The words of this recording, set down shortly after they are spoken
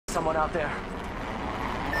Someone out there.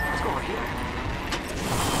 Let's go over here.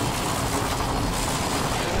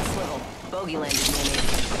 Last level. Bogey landed near me.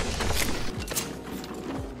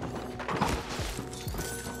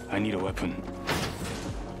 I need a weapon.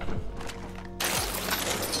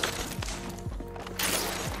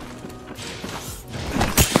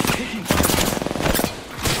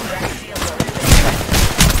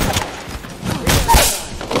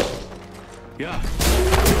 Yeah.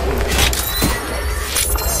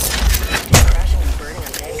 Crashing and burning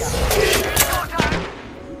on takeoff.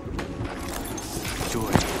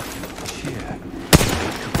 Joy. Cheer.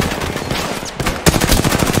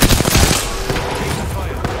 Taking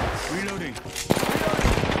fire. Reloading.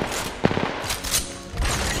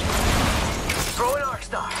 Throw an arc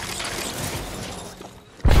star.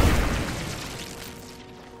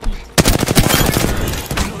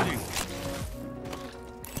 Reloading.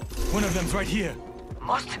 One of them's right here.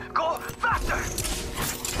 Must go faster.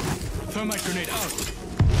 Thermite grenade out.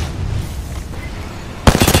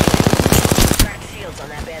 Cracked shields on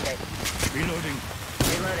that bandit. Reloading.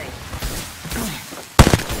 Reloading.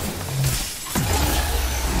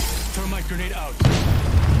 Thermite grenade out.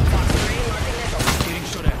 Fox 3 launching missile. Getting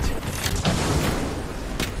shot at.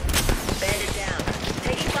 Bandit down.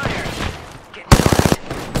 Taking fire. Getting shot.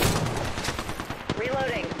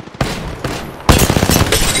 Reloading.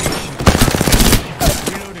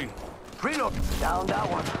 Reloading. Reload. Down that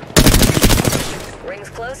one. Rings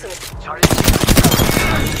close and Charlie.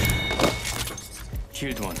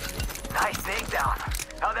 Killed one. Nice takedown.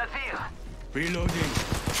 How'd that feel? Reloading.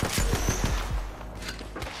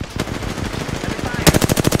 under fire.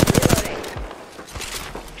 Reloading.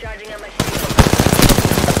 Charging on my shield.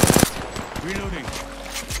 Reloading.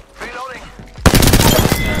 Reloading.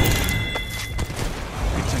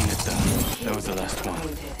 That was the last one.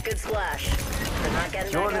 Good splash. They're not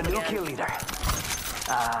getting You're back the up new again. kill leader.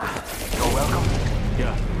 You're welcome.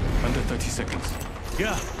 Yeah, under 30 seconds.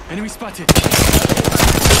 Yeah, enemy spotted.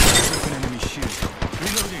 Broken enemy shield.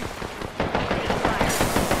 Reloading. Taking fire.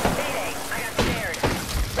 Mayday. I got scared.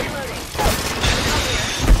 Reloading.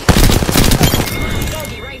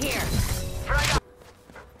 Bogey right here.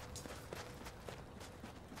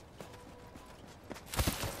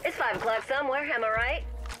 It's 5 o'clock somewhere, am I right?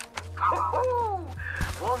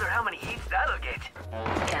 Wonder how many hits that'll get.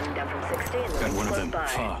 Counting down from 60 and Got looking one of close them. by.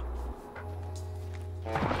 Far.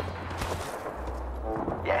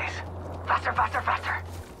 Yes. Faster, faster, faster.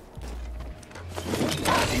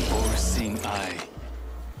 The overseeing eye.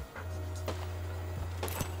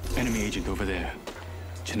 Enemy agent over there.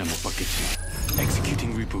 쟤는 못 받겠지.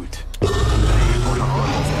 Executing reboot.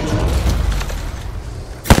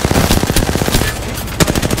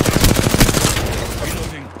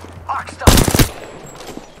 Reloading. Arc star.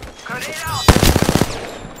 Grenade out.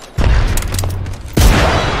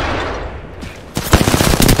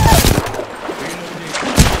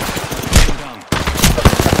 Down.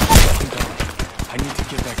 I need to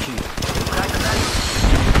get back in.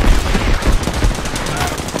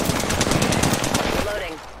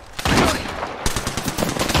 Reloading.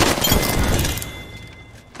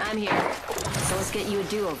 I'm here. So let's get you a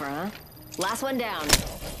do-over, huh? Last one down.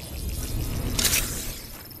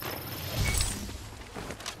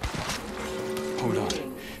 Hold on.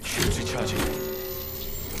 Shields recharging.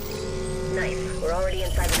 Nice. We're already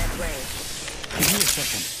inside the next ring. Give me a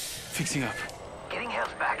second. Fixing up. Getting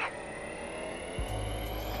health back.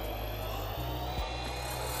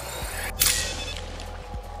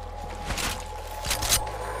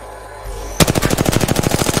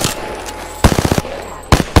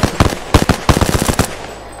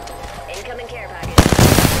 Incoming care package.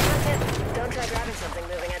 That's it. Don't try grabbing something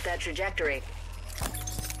moving at that trajectory.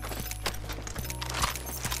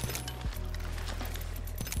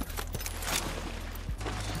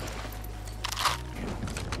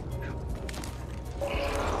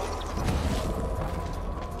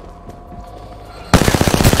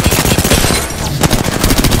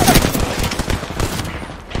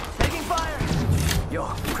 Taking fire. Yo,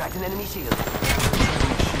 cracked an enemy shield.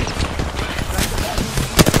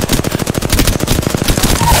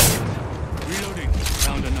 Reloading.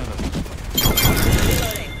 Found another.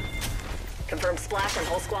 Reloading. Confirmed splash on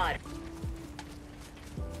whole squad.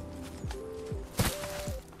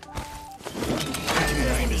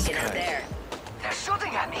 Beacon out there. They're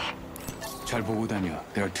shooting at me. 잘 보고 다녀.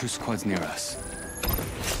 There are 2 squads near us.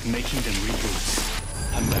 Making them reboots.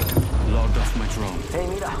 I'm back. Logged off my drone. Hey,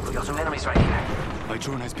 mira, we got some enemies right here. My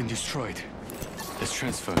drone has been destroyed. Let's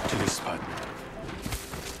transfer to this spot.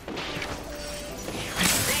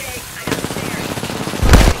 Mayday. I got scared.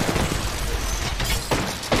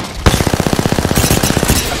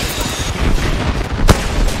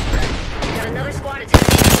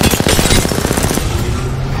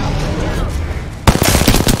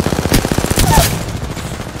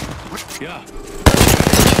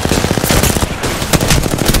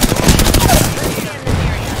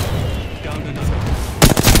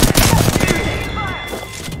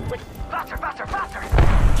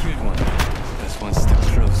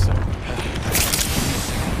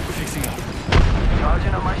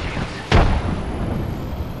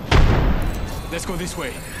 this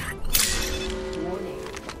way. Warning.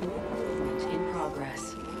 Movement in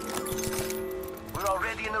progress. We're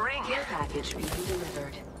already in the ring. Care package being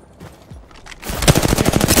delivered.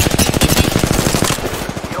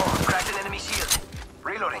 Yo, cracked an enemy shield.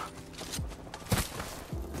 Reloading.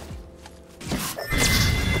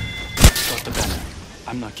 Got the banner.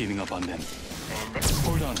 I'm not giving up on them. And then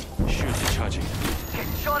Hold on. Shields are charging.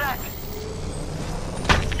 getting shot at.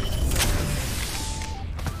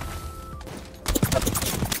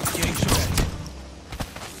 Getting shot at.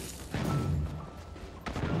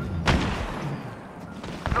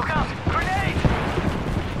 Look out! Grenade!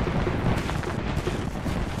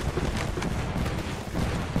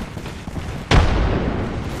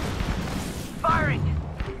 Firing!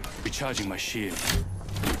 Recharging my shield.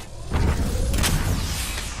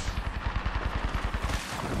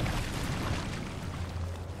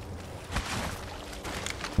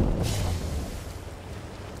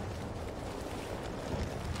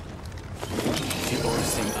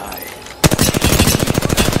 Fluorescing eye.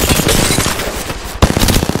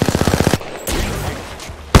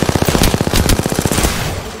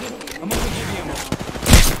 I'm over heavy ammo.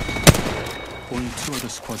 Only 2 other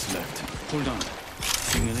squads left. Hold on.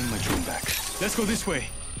 Signaling my drone back. Let's go this way.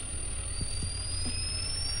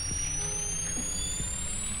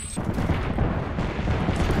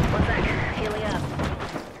 One sec. Healing up.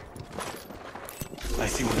 I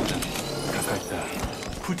see one of them. 가깝다.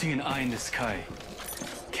 Putting an eye in the sky.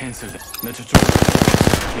 Cancel that. Metro drone.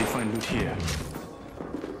 May find loot here.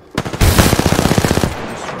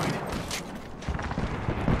 Destroyed.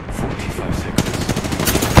 45 seconds.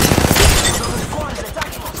 Those squads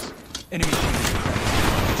attacking us! Enemy shield.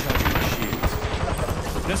 Recharging my shield.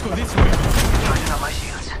 Let's go this way. Charging up my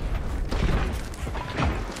shields.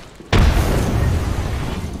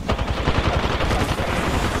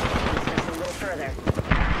 Just a little further.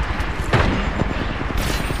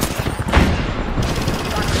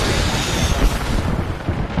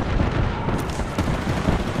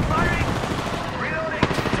 Firing! Reloading!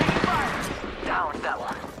 Taking fire! Down that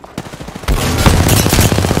one.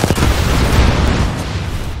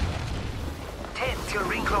 Ten till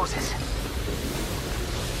ring closes.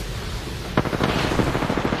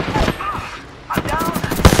 I'm down!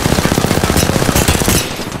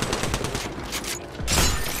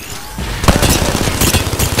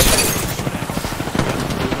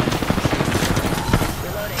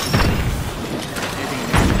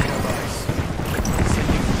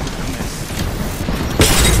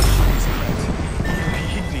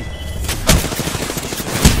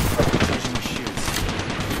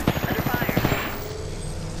 Under fire.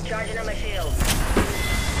 Charging on my shields.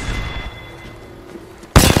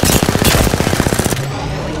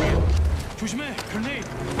 조심해! grenade!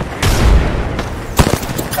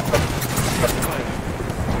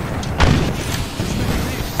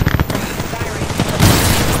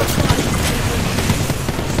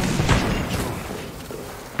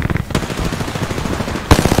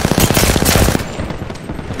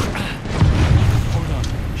 Hold on.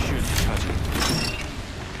 Shield charging.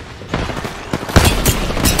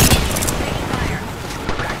 Taking fire.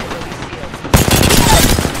 Cracked the movie shields.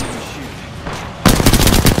 Shield.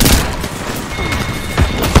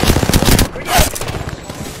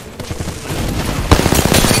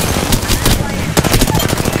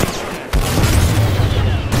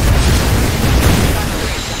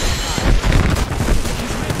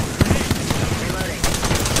 Reloading.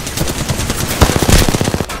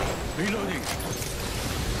 Reloading.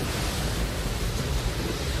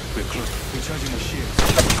 We're close. Recharging my shield.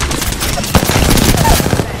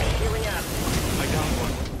 Healing up. I downed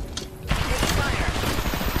one. Taking fire.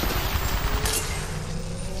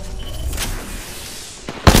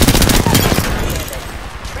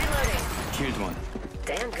 Reloading. Killed one.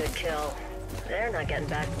 Damn good kill. They're not getting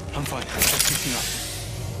back. I'm fine. Just fixing up.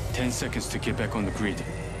 10 seconds to get back on the grid.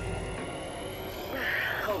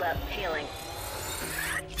 Hold up. Healing.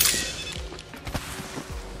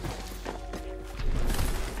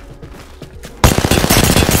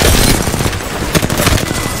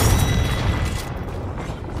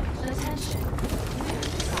 Attention.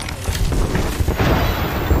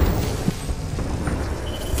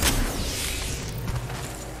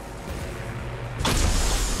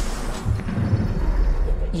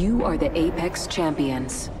 You are the Apex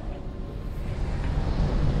Champions.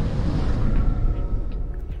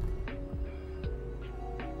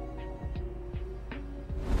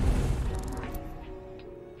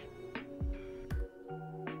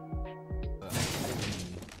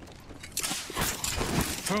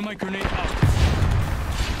 Throw my grenade out.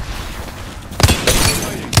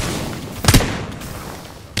 Fighting.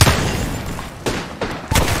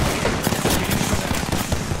 Getting shot at.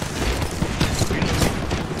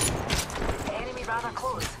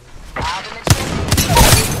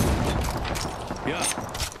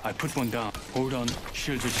 I put one down. Hold on.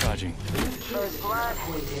 Shields recharging. First blood.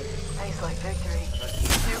 Tastes like victory.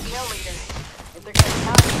 New kill leader. If they're getting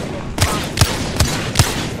out, they're getting bombed.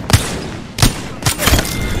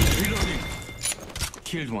 Reloading.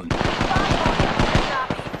 Killed one.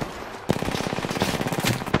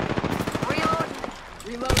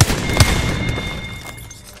 Reload.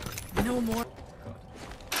 No more.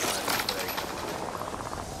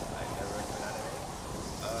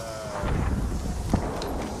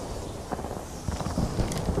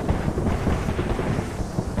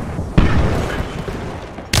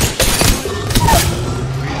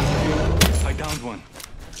 I downed one.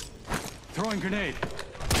 Throwing grenade.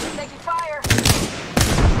 Taking fire.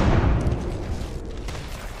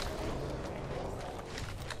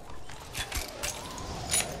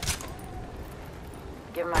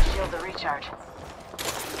 Give my shield a recharge.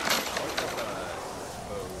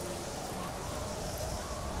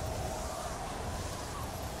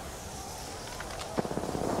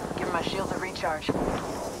 Give my shield a recharge.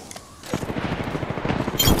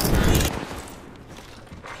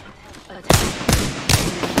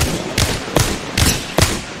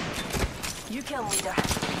 You kill leader.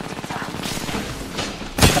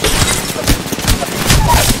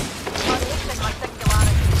 Unleashing my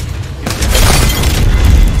singularity.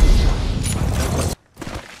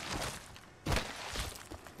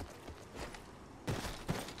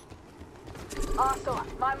 Hostile,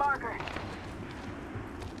 my marker.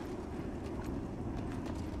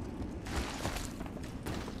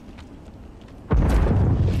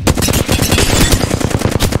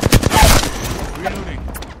 Reloading.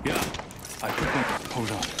 Yeah. I put one.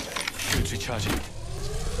 Hold on. Shields recharging.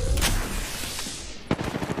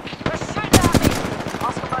 They're shooting at me!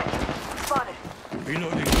 Hostile bike. Spotted.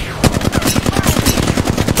 Reloading.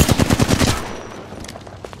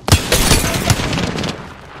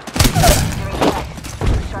 Giving back.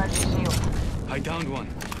 Recharging shield. I downed one.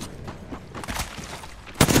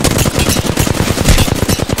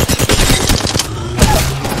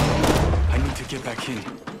 I need to get back in.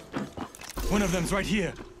 One of them's right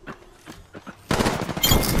here.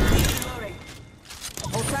 Reloading.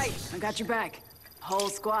 Hold tight. I got your back. Whole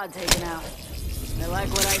squad taken out. They like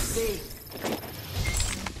what I see.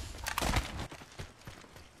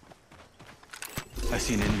 I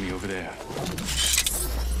see an enemy over there.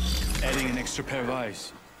 Adding an extra pair of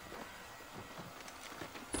eyes.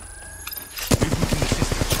 Rebooting the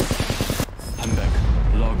system. I'm back.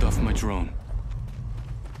 Logged off my drone.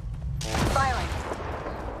 Firing.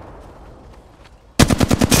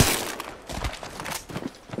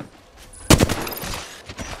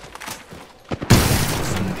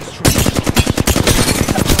 Someone destroyed my drone.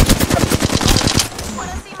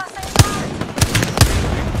 Wanna see my singularity?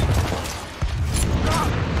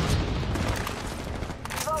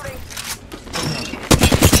 Reloading.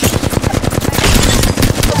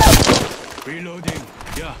 Reloading.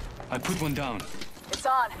 Yeah, I put one down. It's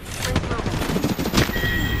on. Sprint moving.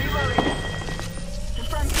 Reloading.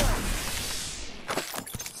 Confirm kill.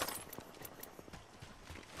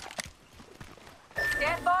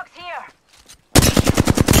 Dead box here.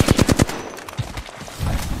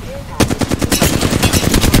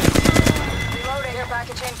 Reloading. Air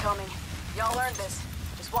package incoming. Y'all learned this.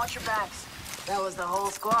 Just watch your backs. That was the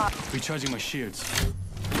whole squad. Recharging my shields.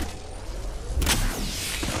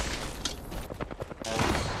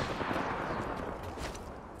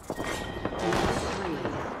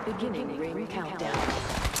 Beginning ring countdown.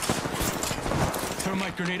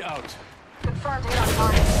 Thermite grenade out. Confirmed hit on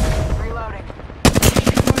target. Reloading.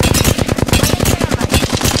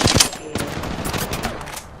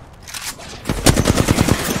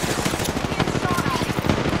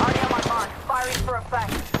 Already on my mark. Firing for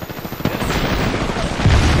effect.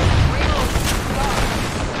 Reload. Go.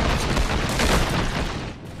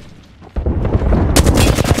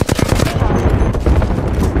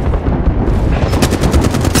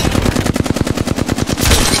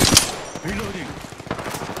 Reloading.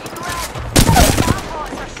 Bad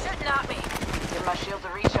boys are shooting at me. Give my shield a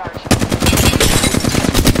recharge.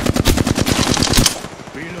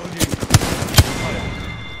 Reloading.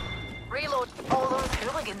 Reload. All those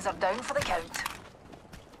hooligans are down for the count.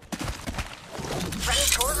 Ready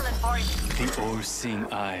closing in for you. The all-seeing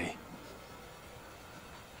eye.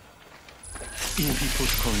 EMP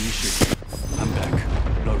protocol initiated. I'm back.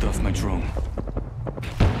 Logged off my drone.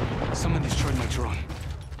 Someone destroyed my drone.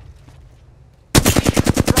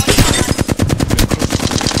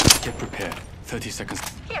 Get prepared. 30 seconds.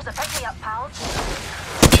 Here's a pick-me-up, pals.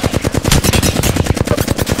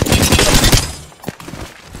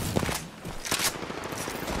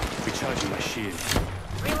 Recharging my shield.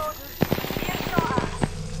 Reloading. Being shot at.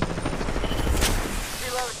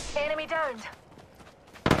 Reload.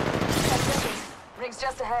 Rings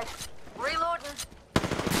just ahead. Reloading.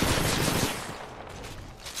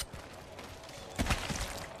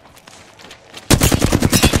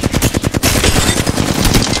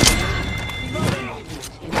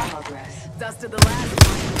 In progress. Dusted the last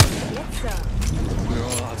one. Get some. We're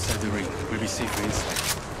all outside the ring. We'll be safer inside.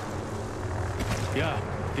 Yeah,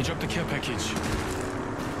 they dropped the care package.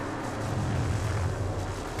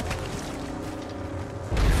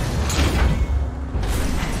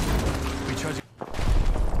 Recharging.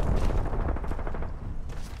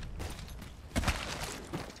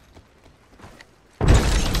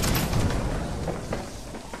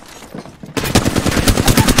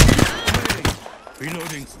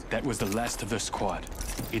 Reloading. That was the last of the squad.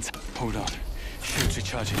 It's... Hold on. Shields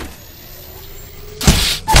recharging.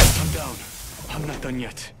 I'm down. I'm not done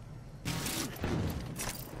yet.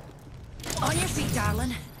 On your feet,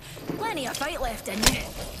 darling. Plenty of fight left in you.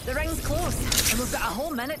 The ring's close, and we've got a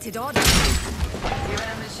whole minute to dodge. Giving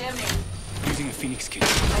him the shimmy. Using a Phoenix kit.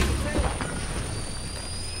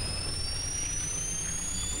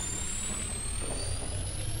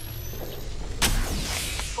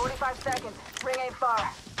 45 seconds. Ring ain't far.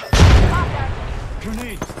 Contact.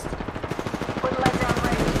 Grenade! Wouldn't let down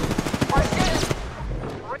range. Or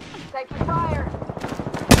shoot. Taking fire.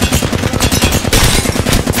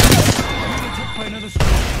 Attacked by another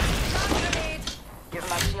squad. Grenade. Give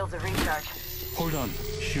my shields a recharge. Hold on.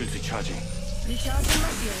 Shields recharging. Recharging my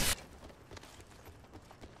shield.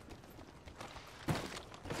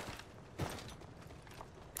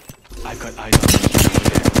 I've got eyes on you over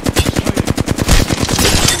there.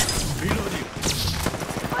 Reloading.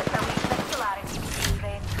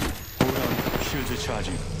 Hold on. Shields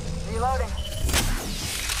recharging. Reloading.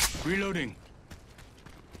 Reloading.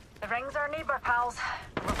 The rings are neighbor, pals.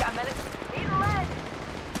 We've got a minute. Need a lead.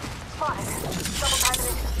 Spotted. Double timing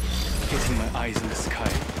it. Getting my eyes in the sky.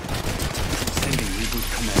 Sending reboot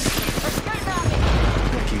command. Let's get at me.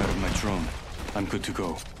 Backing out of my drone. I'm good to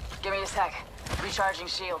go. Give me a sec. Recharging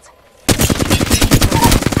shields.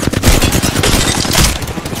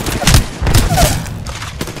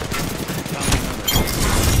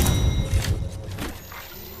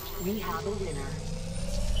 We have a winner.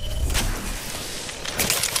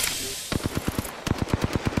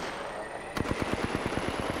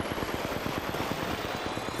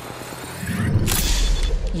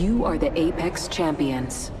 You are the Apex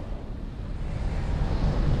Champions.